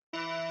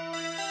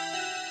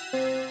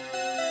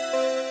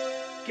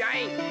The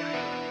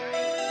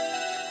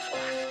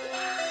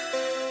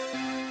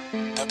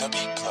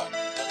Beat Club.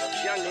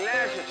 Young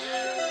legends.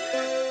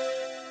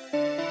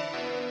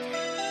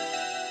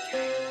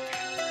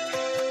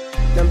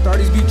 Them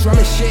 30s be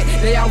drumming shit,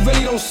 they out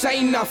really don't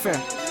say nothing.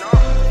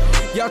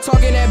 Y'all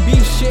talking that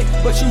beef shit,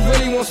 but you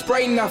really won't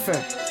spray nothing.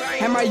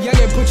 Had my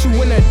youngin' put you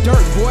in the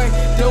dirt, boy.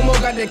 Domo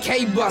got the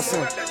K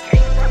bustin'.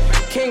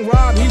 King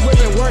Rob, he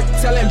whippin' work,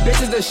 telling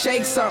bitches to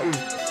shake something.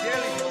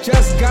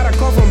 Just got a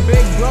call from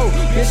Big Bro,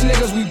 bitch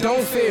niggas we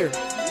don't fear.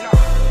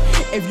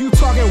 If you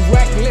talking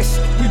reckless,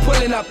 we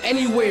pullin' up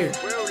anywhere.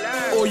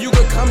 Or you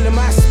could come to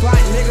my spot,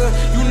 nigga.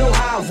 You know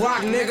how I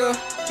rock, nigga.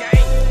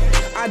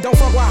 I don't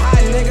fuck with hot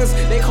niggas,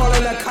 they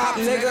callin' a cop,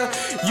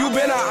 nigga. You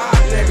been a op,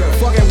 nigga.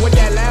 Fucking with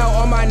that loud,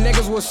 all my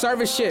niggas was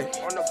serving shit.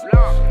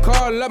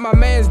 Call up my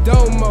man's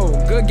Domo.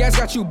 Good guess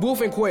got you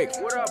boofing quick.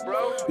 What up,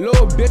 bro?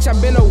 Little bitch, I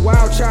been a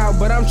wild child,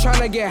 but I'm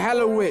tryna get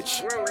hella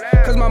rich.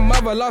 Cause my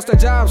mother lost her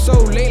job, so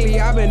lately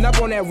I been up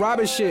on that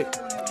robbing shit.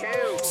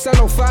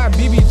 705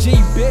 BBG,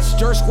 bitch,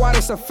 Dirt Squad,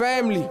 it's a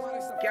family.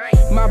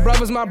 My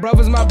brothers,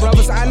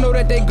 I know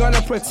that they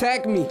gonna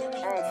protect me.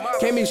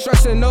 Can't be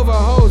stressing over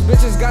hoes,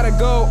 bitches gotta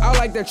go out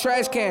like the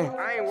trash can.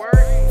 I ain't worried.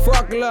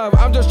 Fuck love,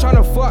 I'm just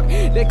tryna fuck.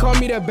 They call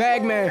me the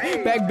bag man.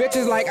 Bag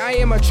bitches like I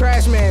am a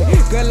trash man.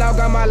 Good loud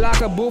got my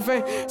locker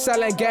boofing.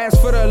 Selling gas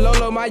for the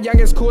Lolo, my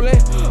youngest coolin'.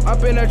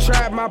 Up in the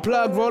trap, my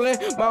plug rollin'.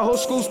 My whole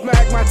school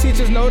smack, my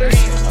teachers notice.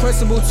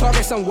 Principal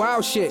talking some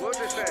wild shit.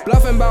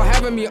 Bluffing about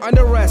having me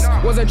under arrest.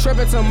 Wasn't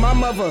tripping to my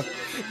mother.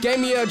 Gave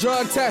me a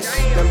drug test.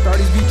 Them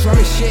 30s be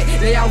drumming shit.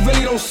 They out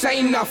really don't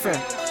say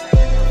nothing.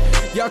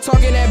 Y'all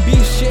talking that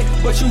beef shit,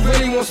 but you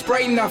really won't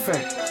spray nothing.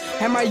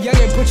 Had my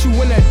youngin' put you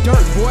in the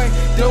dirt, boy.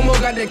 Domo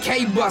got the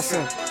K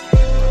bustin'.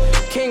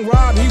 King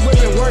Rob, he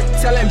whippin' work,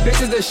 telling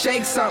bitches to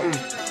shake something.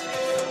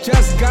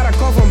 Just got a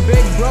call from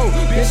Big Bro,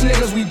 bitch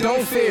niggas we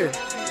don't fear.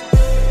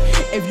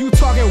 If you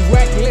talking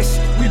reckless,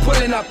 we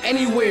pullin' up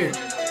anywhere.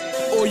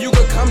 Or you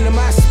could come to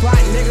my spot,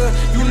 nigga.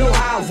 You know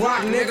how I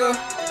rock, nigga.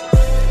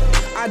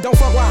 I don't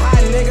fuck with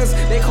hot niggas,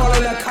 they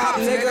callin' a cop,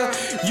 nigga.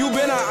 You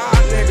been a op,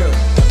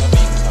 nigga.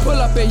 Pull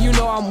up and you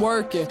know I'm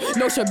working.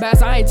 No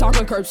Shabazz, I ain't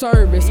talking curb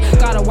service.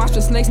 Gotta watch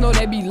the snakes, know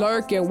they be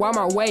lurking. While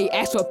my way,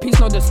 ask for peace,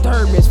 no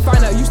disturbance.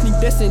 Find out you sneak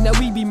dissing, that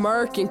we be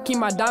murking. Keep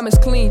my diamonds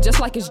clean,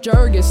 just like it's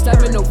Jurgen.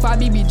 705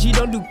 BBG,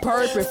 don't do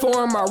purpose.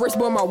 4 on my wrist,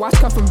 boy, my watch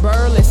come from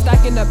Berlin.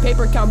 Stacking the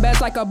paper, count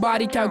bags like a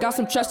body count. Got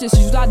some trust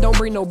issues, I don't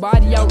bring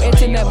nobody out.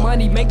 Internet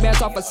money, make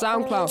bands off of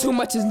SoundCloud. Too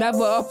much is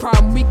never a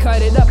problem, we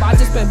cut it up. I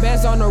just spent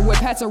bands on her whip,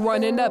 had to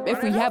running up.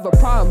 If we have a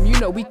problem, you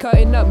know we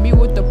cutting up. Me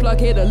with the plug,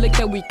 hit a lick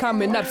that we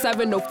coming up.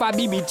 705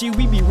 BBG,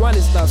 we be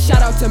running stuff.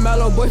 Shout out to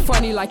Mellow Boy,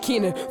 funny like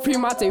Keenan.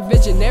 Fremont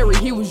visionary,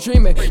 he was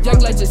dreaming. Young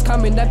legends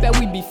coming up, that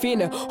we be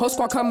fiending. Whole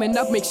squad coming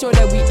up, make sure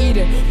that we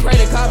eatin'. Pray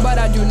to God, but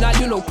I do not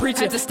do no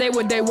preaching. Had to stay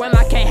with day one,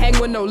 I can't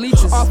hang with no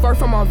leeches. Off earth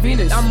from on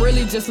Venus, I'm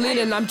really just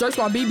leading. I'm Dirt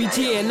Squad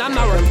BBG and I'm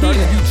not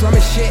repeating. You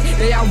drumming shit,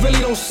 they out really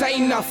don't say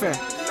nothing.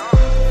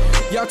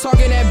 Y'all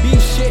talking that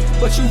beef shit,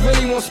 but you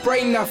really won't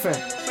spray nothing.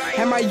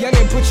 Had my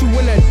youngin' put you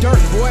in the dirt,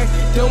 boy.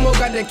 Domo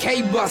got the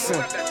K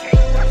bustin'.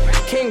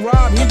 King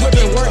Rob, he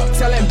whippin' work,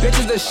 telling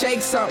bitches to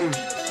shake something.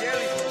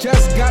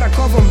 Just got a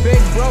call from Big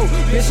Bro,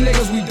 bitch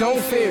niggas we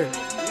don't fear.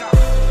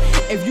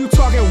 If you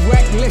talking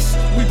reckless,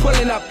 we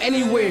pullin' up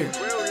anywhere.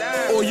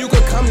 Or you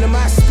could come to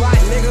my spot,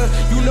 nigga.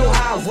 You know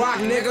how I rock,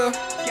 nigga.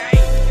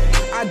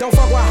 I don't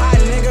fuck with hot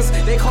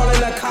niggas, they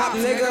callin' a cop,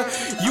 nigga.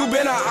 You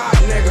been a op,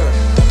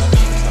 nigga.